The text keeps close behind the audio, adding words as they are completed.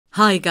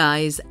Hi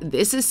guys,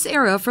 this is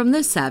Sarah from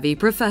The Savvy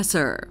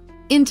Professor.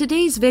 In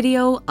today's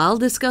video, I'll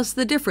discuss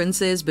the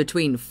differences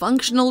between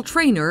Functional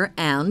Trainer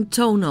and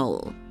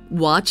Tonal.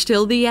 Watch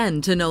till the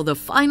end to know the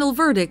final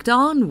verdict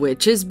on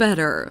which is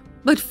better.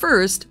 But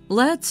first,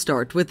 let's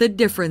start with the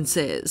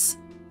differences.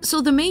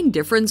 So the main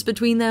difference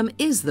between them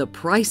is the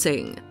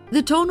pricing.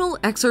 The Tonal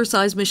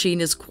exercise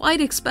machine is quite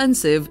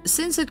expensive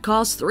since it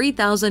costs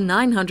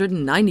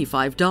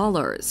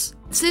 $3,995.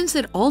 Since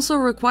it also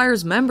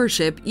requires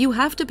membership, you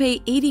have to pay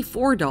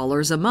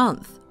 $84 a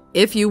month.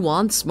 If you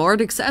want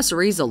smart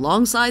accessories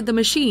alongside the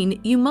machine,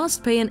 you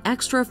must pay an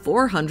extra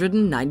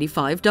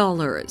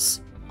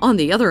 $495. On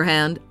the other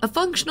hand, a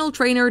functional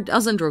trainer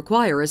doesn't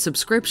require a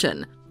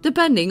subscription.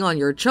 Depending on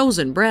your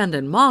chosen brand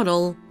and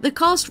model, the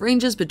cost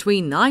ranges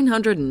between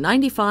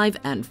 $995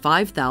 and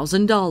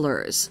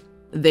 $5,000.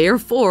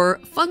 Therefore,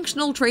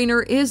 Functional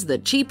Trainer is the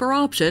cheaper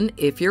option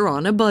if you're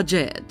on a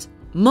budget.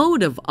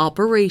 Mode of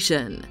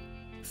operation.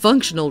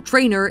 Functional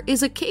Trainer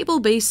is a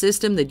cable-based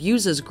system that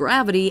uses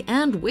gravity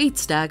and weight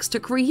stacks to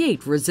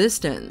create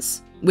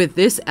resistance. With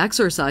this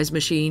exercise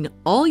machine,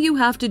 all you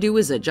have to do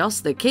is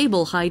adjust the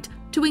cable height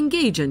to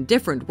engage in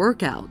different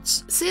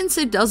workouts. Since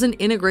it doesn't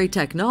integrate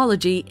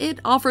technology, it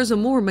offers a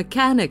more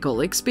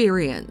mechanical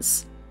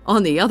experience.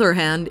 On the other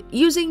hand,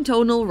 using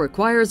Tonal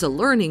requires a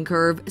learning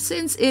curve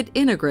since it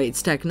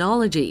integrates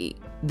technology.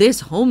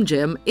 This home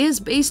gym is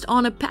based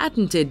on a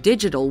patented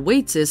digital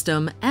weight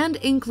system and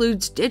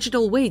includes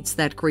digital weights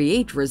that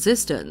create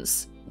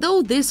resistance.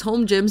 Though this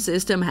home gym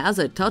system has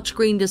a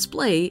touchscreen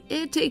display,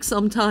 it takes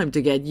some time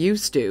to get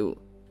used to.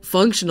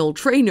 Functional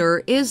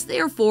Trainer is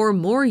therefore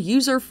more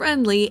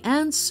user-friendly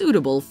and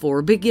suitable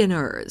for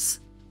beginners.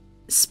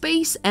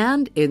 Space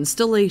and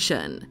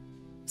installation.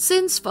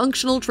 Since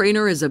Functional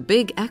Trainer is a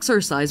big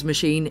exercise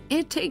machine,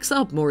 it takes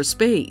up more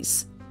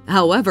space.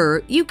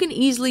 However, you can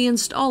easily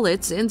install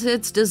it since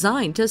it's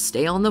designed to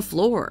stay on the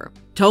floor.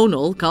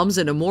 Tonal comes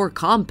in a more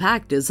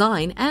compact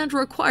design and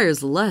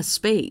requires less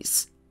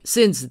space.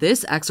 Since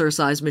this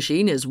exercise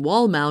machine is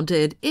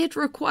wall-mounted, it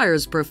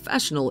requires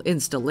professional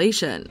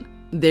installation.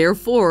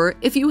 Therefore,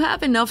 if you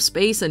have enough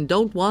space and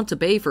don't want to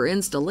pay for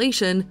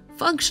installation,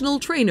 Functional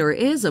Trainer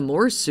is a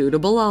more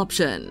suitable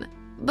option.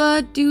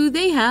 But do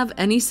they have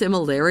any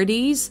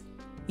similarities?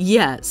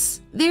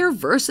 Yes, they're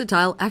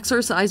versatile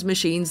exercise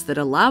machines that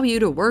allow you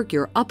to work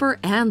your upper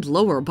and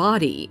lower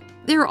body.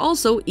 They're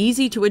also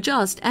easy to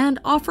adjust and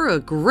offer a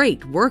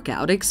great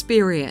workout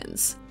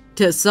experience.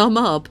 To sum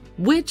up,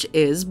 which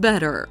is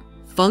better,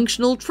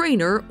 Functional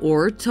Trainer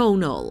or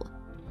Tonal?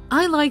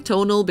 I like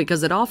Tonal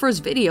because it offers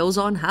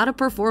videos on how to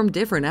perform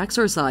different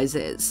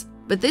exercises.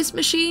 But this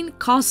machine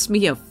costs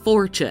me a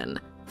fortune.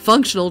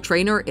 Functional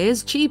Trainer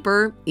is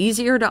cheaper,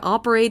 easier to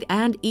operate,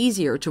 and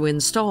easier to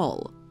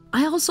install.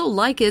 I also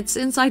like it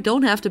since I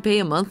don't have to pay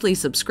a monthly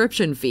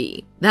subscription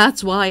fee.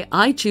 That's why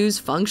I choose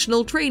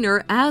Functional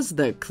Trainer as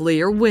the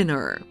clear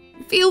winner.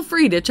 Feel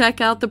free to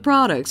check out the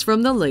products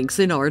from the links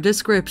in our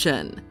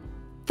description.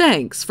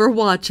 Thanks for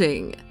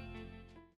watching.